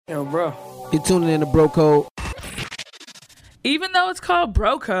Yo, bro. You're tuning in to Bro Code. Even though it's called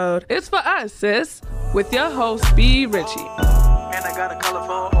Bro Code, it's for us, sis. With your host, B. Richie. Man, I got a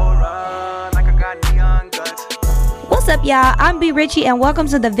colorful aura, like I got neon guts. What's up, y'all? I'm B. Richie, and welcome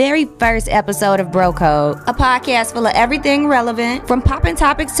to the very first episode of Bro Code, a podcast full of everything relevant, from poppin'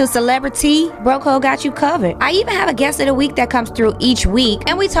 topics to celebrity. Bro Code got you covered. I even have a guest of the week that comes through each week,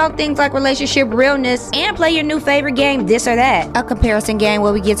 and we talk things like relationship realness and play your new favorite game, This or That, a comparison game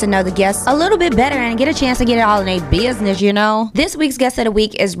where we get to know the guests a little bit better and get a chance to get it all in their business, you know? This week's guest of the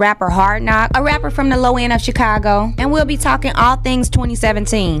week is rapper Hard Knock, a rapper from the low end of Chicago, and we'll be talking all things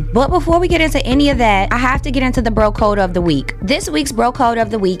 2017. But before we get into any of that, I have to get into the Bro Code of the week. This week's Bro Code of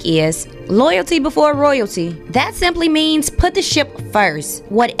the week is loyalty before royalty. That simply means put the ship first,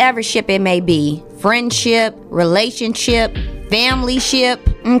 whatever ship it may be. Friendship, relationship, family ship,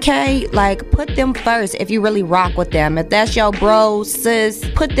 okay? Like, put them first if you really rock with them. If that's your bro, sis,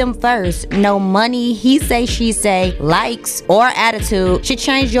 put them first. No money, he say, she say, likes, or attitude should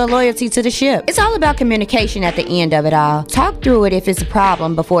change your loyalty to the ship. It's all about communication at the end of it all. Talk through it if it's a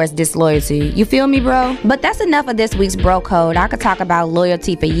problem before it's disloyalty. You feel me, bro? But that's enough of this week's Bro Code. I could talk about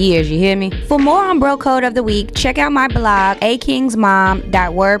loyalty for years, you hear me? For more on Bro Code of the week, check out my blog,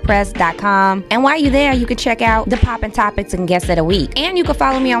 akingsmom.wordpress.com. And while you're there, you can check out the poppin' topics and guests of the week. And you can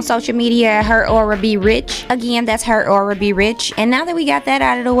follow me on social media at Her Aura Be Rich. Again, that's Her Aura Be Rich. And now that we got that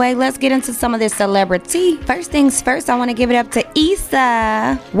out of the way, let's get into some of this celebrity. First things first, I want to give it up to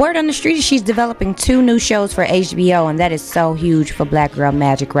Issa. Word on the street is she's developing 2 new shows for HBO, and that is so huge for Black Girl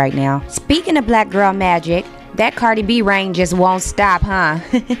Magic right now. Speaking of Black Girl Magic, that Cardi B reign just won't stop, huh?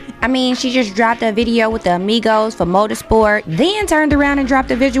 I mean, she just dropped a video with the Amigos for Motorsport, then turned around and dropped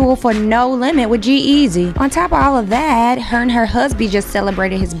a visual for No Limit with G-Eazy. On top of all of that, her and her husband just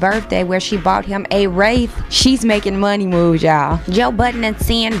celebrated his birthday where she bought him a Wraith. She's making money moves, y'all. Joe Budden and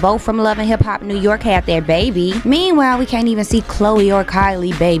Cyn, both from Love and Hip Hop New York, had their baby. Meanwhile, we can't even see Chloe or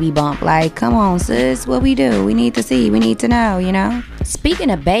Kylie baby bump. Like, come on, sis, what we do? We need to see, we need to know, you know? Speaking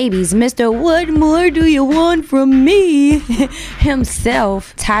of babies, Mr. What More Do You Want From Me?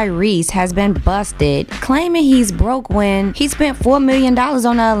 himself, Tyrese, has been busted, claiming he's broke when he spent $4 million on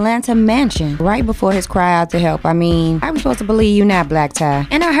an Atlanta mansion right before his cry out to help. I mean, I'm supposed to believe you not, Black Ty.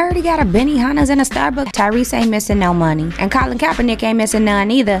 And I heard he got a Benihana's and a Starbucks. Tyrese ain't missing no money. And Colin Kaepernick ain't missing none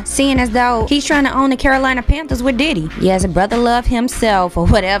either, seeing as though he's trying to own the Carolina Panthers with Diddy. Yes, Brother Love himself, or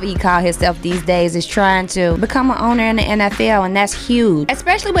whatever he call himself these days, is trying to become an owner in the NFL, and that's huge,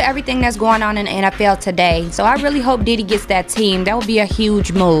 especially with everything that's going on in the NFL today. So I really hope Diddy gets that team. That would be a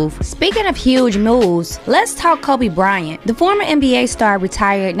huge move. Speaking of huge moves, let's talk Kobe Bryant. The former NBA star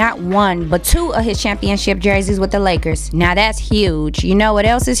retired not 1 but 2 of his championship jerseys with the Lakers. Now that's huge. You know what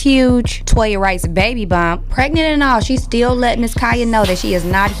else is huge? Toya Wright's baby bump. Pregnant and all, she's still letting Miss Kaya know that she is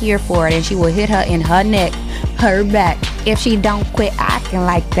not here for it, and she will hit her in her neck, her back, if she don't quit acting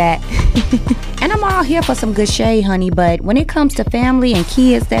like that. And I'm all here for some good shade, honey, but when it comes to family and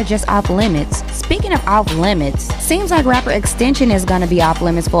kids, they're just off limits. Speaking of off limits, seems like rapper Extension is gonna be off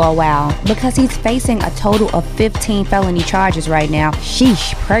limits for a while because he's facing a total of 15 felony charges right now.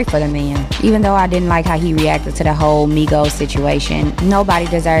 Sheesh, pray for the man. Even though I didn't like how he reacted to the whole Migos situation, nobody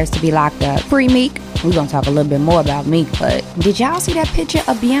deserves to be locked up. Free Meek. We're gonna talk a little bit more about Meek, but did y'all see that picture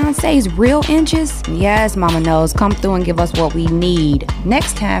of Beyonce's real inches? Yes, Mama knows. Come through and give us what we need.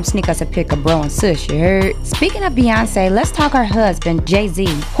 Next time, sneak us a pic of bro and sis, you heard? Speaking of Beyonce, let's talk her husband, Jay-Z,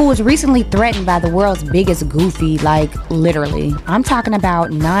 who was recently threatened by the world's biggest goofy, like, literally. I'm talking about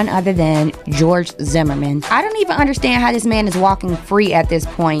none other than George Zimmerman. I don't even understand how this man is walking free at this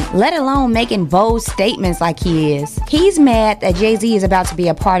point, let alone making bold statements like he is. He's mad that Jay-Z is about to be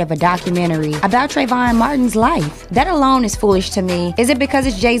a part of a documentary about Trayvon Martin's life. That alone is foolish to me. Is it because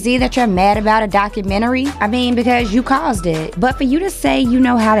it's Jay-Z that you're mad about a documentary? I mean, because you caused it. But for you to say you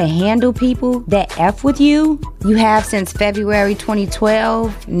know how to handle people that F with you, you have since February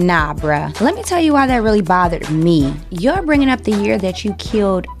 2012? Nah, bruh. Let me tell you why that really bothered me. You're bringing up the year that you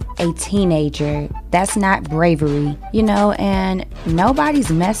killed a teenager. That's not bravery, you know, and nobody's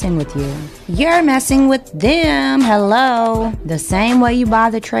messing with you. You're messing with them. Hello. The same way you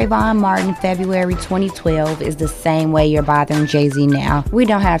bothered Trayvon Martin February 2012 is the same way you're bothering Jay-Z now. We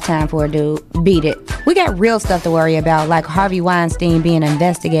don't have time for it, dude. Beat it. We got real stuff to worry about, like Harvey Weinstein being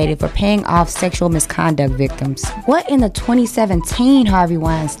investigated for paying off sexual misconduct victims. What in the 2017 Harvey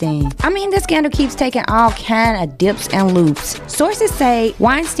Weinstein? I mean, this scandal keeps taking all kind of dips and loops. Sources say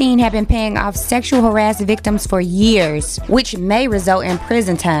Weinstein had been paying off sexual harassed victims for years, which may result in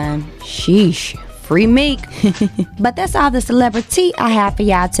prison time. Sheesh. free Meek. But that's all the celebrity I have for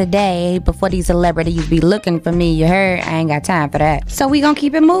y'all today. Before these celebrities be looking for me, you heard? I ain't got time for that. So we gonna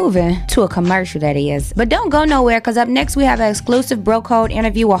keep it moving to a commercial, that is. But don't go nowhere, because up next we have an exclusive Bro Code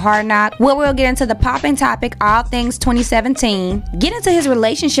interview with Hard Knock, where we'll get into the popping topic, all things 2017, get into his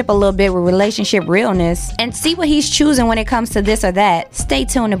relationship a little bit with relationship realness, and see what he's choosing when it comes to this or that. Stay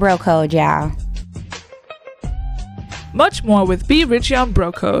tuned to Bro Code, y'all. Much more with B. Richie on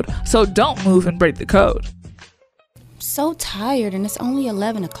Bro Code, so don't move and break the code. So tired, and it's only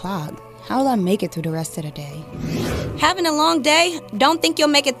 11 o'clock. How will I make it through the rest of the day? Having a long day? Don't think you'll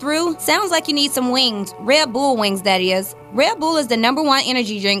make it through? Sounds like you need some wings. Red Bull wings, that is. Red Bull is the #1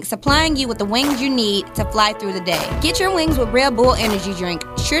 energy drink, supplying you with the wings you need to fly through the day. Get your wings with Red Bull energy drink.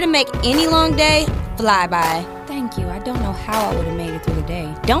 Sure to make any long day fly by. Thank you. I don't know how I would have made it through the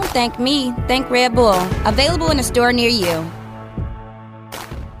day. Don't thank me. Thank Red Bull. Available in a store near you.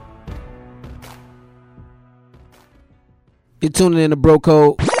 You're tuning in to Bro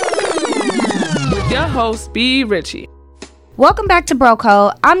Code. With your host, B. Richie. Welcome back to Bro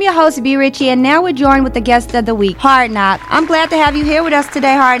Code. I'm your host, B. Richie, and now we're joined with the guest of the week, Hard Knock. I'm glad to have you here with us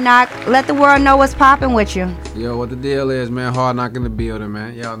today, Hard Knock. Let the world know what's popping with you. Yo, what the deal is, man? Hard Knock in the building,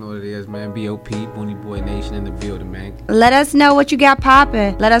 man. Y'all know what it is, man. B.O.P. Booney Boy Nation in the building, man. Let us know what you got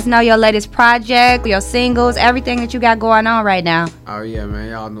popping. Let us know your latest project, your singles, everything that you got going on right now. Oh, yeah, man.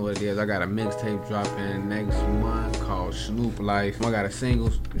 Y'all know what it is. I got a mixtape dropping next month called Snoop Life. I got a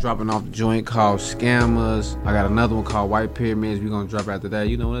singles dropping off the joint called Scammers. I got another one called White Pyramids. We're going to drop after that.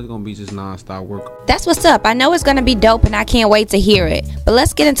 You know, it's going to be just non-stop work. That's what's up. I know it's going to be dope, and I can't wait to hear it. But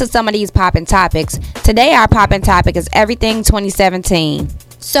let's get into some of these popping topics. Today, our popping topic is everything 2017.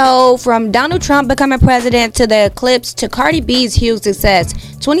 So, from Donald Trump becoming president to the eclipse to Cardi B's huge success,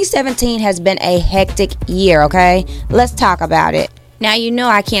 2017 has been a hectic year, okay? Let's talk about it. Now, you know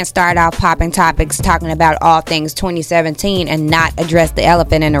I can't start off popping topics talking about all things 2017 and not address the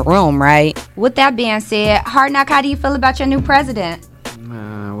elephant in the room, right? With that being said, Hard Knock, how do you feel about your new president?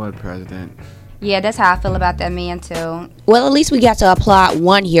 Man, what president? Yeah, that's how I feel about that man, too. Well, at least we got to applaud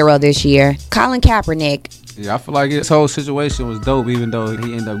one hero this year, Colin Kaepernick. Yeah, I feel like this whole situation was dope, even though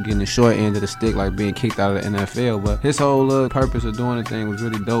he ended up getting the short end of the stick, like being kicked out of the NFL. But his whole purpose of doing the thing was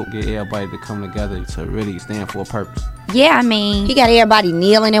really dope, get everybody to come together to really stand for a purpose. Yeah, I mean, he got everybody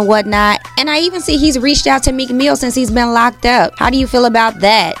kneeling and whatnot. And I even see he's reached out to Meek Mill since he's been locked up. How do you feel about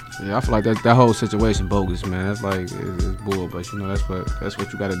that? Yeah, I feel like that whole situation bogus, man. That's like, it's bull, but you know, that's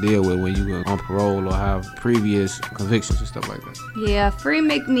what you got to deal with when you on parole or have previous convictions and stuff like that. Yeah, free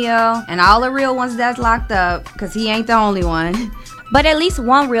Meek Mill and all the real ones that's locked up, because he ain't the only one. But at least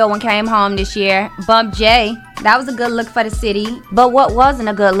one real one came home this year, Bump J. That was a good look for the city. But what wasn't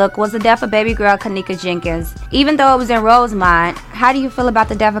a good look was the death of baby girl Kanika Jenkins. Even though it was in Rosemont, how do you feel about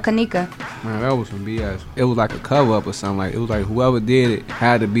the death of Kanika? Man, that was some BS. It was like a cover-up or something. Like, it was like whoever did it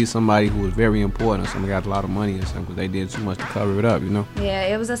had to be somebody who was very important or somebody got a lot of money or something, because they did too much to cover it up, you know? Yeah,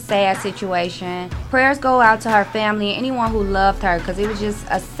 it was a sad situation. Prayers go out to her family and anyone who loved her, because it was just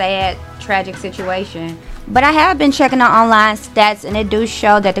a sad, tragic situation. But I have been checking the online stats, and it do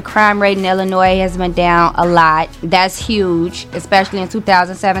show that the crime rate in Illinois has been down a lot. That's huge, especially in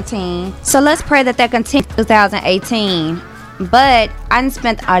 2017. So let's pray that continues in 2018. But I done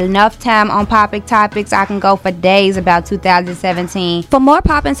spent enough time on popping topics. I can go for days about 2017. For more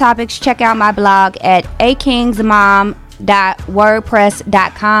popping topics, check out my blog at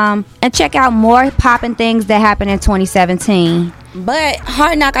akingsmom.wordpress.com and check out more popping things that happened in 2017. But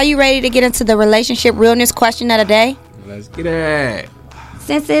Hard Knock, are you ready to get into the relationship realness question of the day? Let's get it.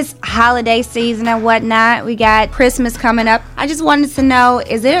 Since it's holiday season and whatnot, we got Christmas coming up. I just wanted to know,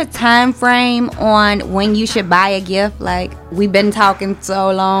 is there a time frame on when you should buy a gift? Like, we've been talking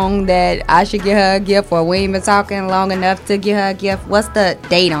so long that I should get her a gift, or we ain't been talking long enough to get her a gift. What's the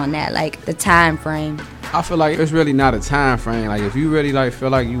date on that, like the time frame? I feel like it's really not a time frame. Like, if you really like feel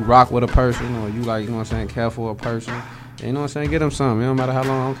like you rock with a person, or you like, you know what I'm saying, care for a person, you know what I'm saying, get them something. It don't matter how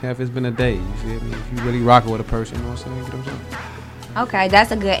long, I don't care if it's been a day, you feel me? If you really rock with a person, you know what I'm saying, get them something. Okay,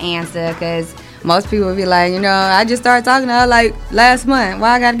 that's a good answer, because most people would be like, you know, I just started talking to her like last month. Why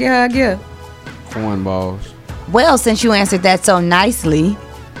I gotta get her a gift? Cornballs. Well, since you answered that so nicely,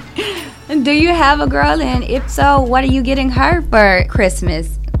 do you have a girl? And if so, what are you getting her for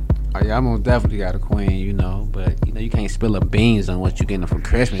Christmas? Oh, yeah, I most definitely got a queen, you know, but you know, you can't spill the beans on what you getting for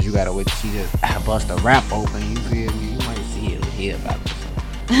Christmas. You gotta wait till she just bust a wrap open, you feel me? You might see it or hear about it.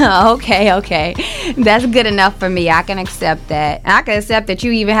 Okay. That's good enough for me. I can accept that. I can accept that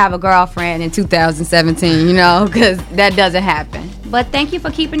you even have a girlfriend in 2017, you know, because that doesn't happen. But thank you for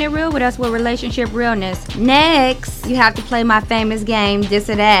keeping it real with us with relationship realness. Next, you have to play my famous game, This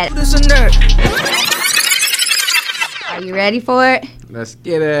or That. This and that. Are you ready for it? Let's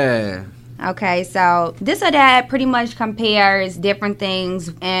get it. Okay, so This or That pretty much compares different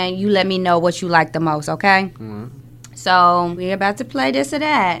things, and you let me know what you like the most, okay? So, we're about to play This or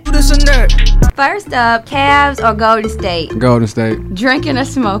That. This and that. First up, Cavs or Golden State? Golden State. Drinking or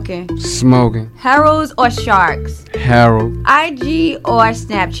smoking? Smoking. Heralds or Sharks? Harold. IG or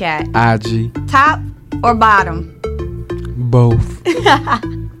Snapchat? IG. Top or bottom? Both.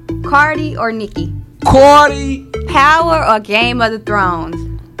 Cardi or Nicki? Cardi. Power or Game of the Thrones?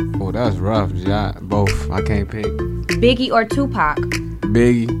 Oh, that's rough. Yeah, both. I can't pick. Biggie or Tupac?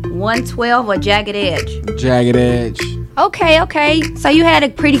 Biggie. 112 or Jagged Edge? Jagged Edge. Okay. So you had a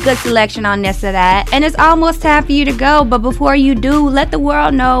pretty good selection on This or That. And it's almost time for you to go. But before you do, let the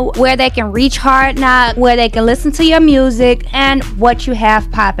world know where they can reach Hard Knock, where they can listen to your music, and what you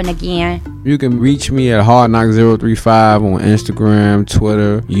have popping again. You can reach me at HardKnock035 on Instagram,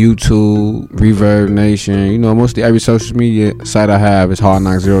 Twitter, YouTube, Reverb Nation. You know, mostly every social media site I have is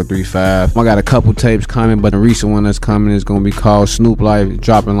HardKnock035. I got a couple tapes coming, but the recent one that's coming is going to be called Snoop Life,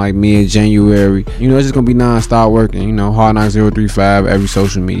 dropping like mid-January. You know, it's just going to be non-stop working. You know, HardKnock035, every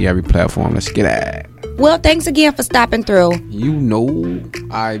social media, every platform. Let's get at it. Well, thanks again for stopping through. You know,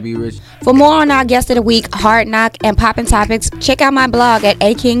 I be rich. For more on our guest of the week, Hard Knock, and poppin' topics, check out my blog at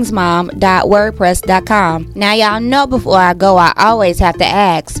akingsmom.wordpress.com. Now, y'all know before I go, I always have to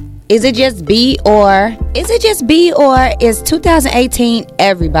ask, is it just B or is 2018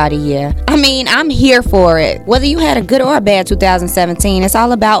 everybody year? I mean, I'm here for it. Whether you had a good or a bad 2017, it's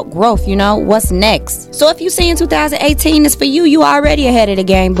all about growth, you know, what's next. So if you saying 2018 is for you, you already ahead of the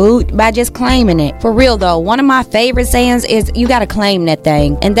game, boo, by just claiming it. For real though, one of my favorite sayings is you gotta claim that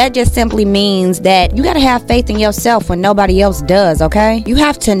thing. And that just simply means that you gotta have faith in yourself when nobody else does, okay? You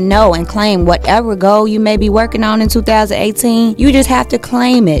have to know and claim whatever goal you may be working on in 2018. You just have to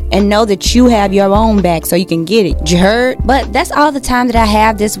claim it and know that you have your own back so you can get it. You heard? But that's all the time that I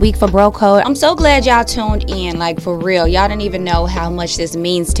have this week for Bro Code. I'm so glad y'all tuned in, like for real. Y'all don't even know how much this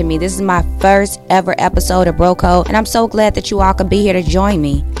means to me. This is my first ever episode of Bro Code, and I'm so glad that you all could be here to join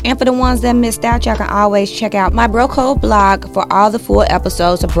me. And for the ones that missed out, y'all can always check out my Bro Code blog for all the full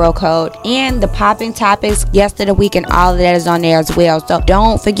episodes of Bro Code and the popping topics, guest of the week, and all of that is on there as well. So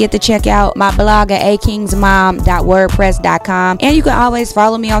don't forget to check out my blog at akingsmom.wordpress.com, and you can always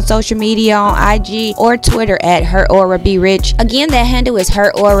follow me on social media on IG or Twitter at HerAuraBeRich. Again, that handle is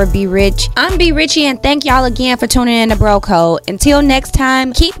HerAuraBeRich. I'm B Richie, and thank y'all again for tuning in to Bro Code. Until next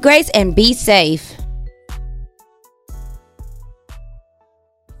time, keep grace and be safe.